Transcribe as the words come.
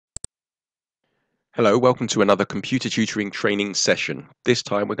Hello, welcome to another computer tutoring training session. This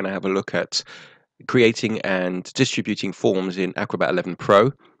time we're going to have a look at creating and distributing forms in Acrobat XI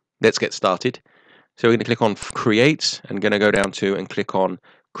Pro. Let's get started. So we're going to click on Create and going to go down to and click on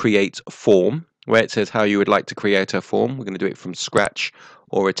Create Form, where it says how you would like to create a form. We're going to do it from scratch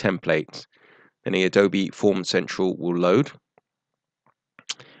or a template. Then the Adobe Form Central will load.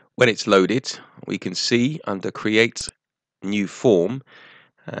 When it's loaded, we can see under Create New Form,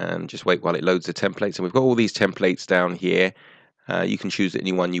 and just wait while it loads the templates. And we've got all these templates down here. You can choose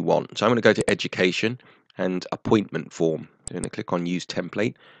any one you want. So I'm going to go to Education and Appointment Form. I'm going to click on Use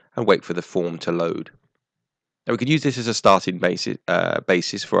Template and wait for the form to load. Now we could use this as a starting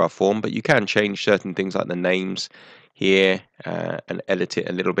basis for our form, but you can change certain things like the names here and edit it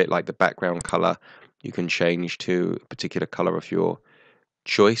a little bit, like the background color. You can change to a particular color of your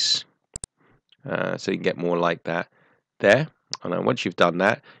choice, so you can get more like that there. And then once you've done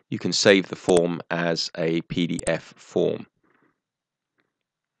that, you can save the form as a PDF form.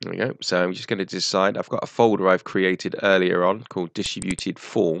 There we go. So I'm just going to decide. I've got a folder I've created earlier on called Distributed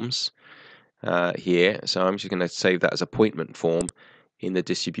Forms here. So I'm just going to save that as appointment form in the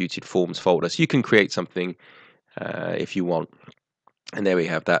Distributed Forms folder. So you can create something if you want. And there we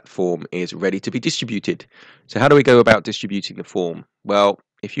have, that form is ready to be distributed. So how do we go about distributing the form? Well,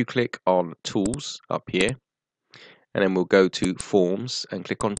 if you click on Tools up here, and then we'll go to Forms and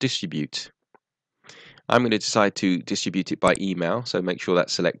click on Distribute. I'm going to decide to distribute it by email, so make sure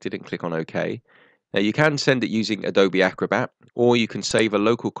that's selected and click on OK. Now you can send it using Adobe Acrobat, or you can save a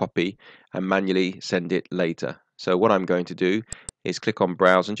local copy and manually send it later. So what I'm going to do is click on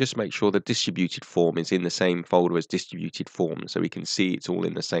Browse and just make sure the distributed form is in the same folder as distributed form, so we can see it's all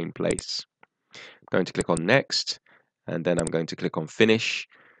in the same place. I'm going to click on Next, and then I'm going to click on Finish,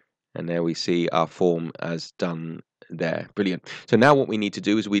 and there we see our form as done there. Brilliant. So now what we need to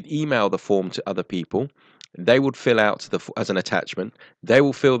do is we'd email the form to other people. They would fill out as an attachment. They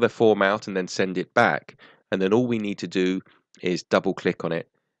will fill the form out and then send it back. And then all we need to do is double click on it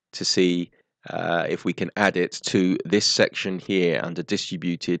to see if we can add it to this section here under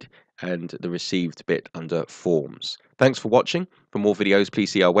distributed and the received bit under forms. Thanks for watching. For more videos,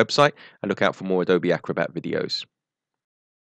 please see our website and look out for more Adobe Acrobat videos.